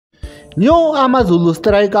New Amazulu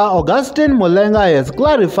striker Augustine Mulenga has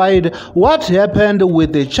clarified what happened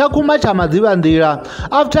with Chakuma Chamadzivandira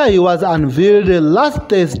after he was unveiled last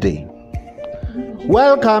Thursday.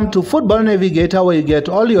 Welcome to Football Navigator, where you get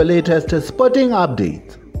all your latest sporting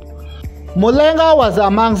updates. Mulenga was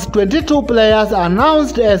amongst 22 players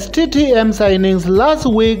announced as TTM signings last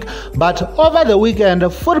week, but over the weekend,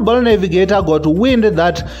 Football Navigator got wind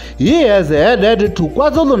that he has headed to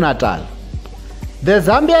KwaZulu-Natal. The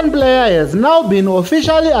Zambian player has now been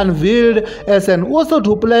officially unveiled as an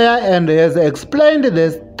Usuthu player and has explained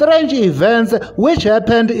the strange events which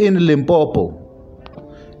happened in Limpopo.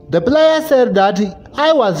 The player said that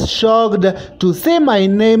I was shocked to see my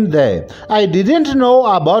name there. I didn't know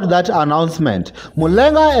about that announcement.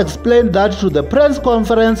 Mulenga explained that to the press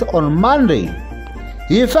conference on Monday.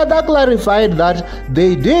 He further clarified that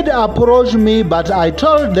they did approach me, but I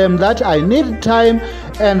told them that I need time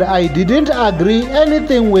and I didn't agree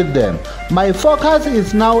anything with them. My focus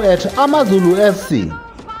is now at Amazulu FC.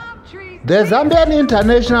 The Zambian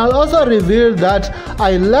international also revealed that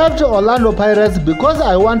I left Orlando Pirates because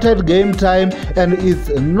I wanted game time, and it's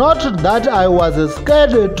not that I was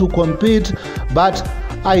scared to compete, but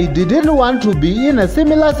I didn't want to be in a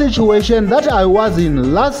similar situation that I was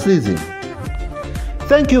in last season.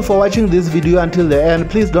 Thank you for watching this video until the end.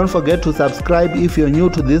 Please don't forget to subscribe if you're new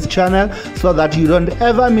to this channel so that you don't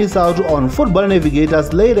ever miss out on Football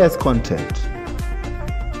Navigator's latest content.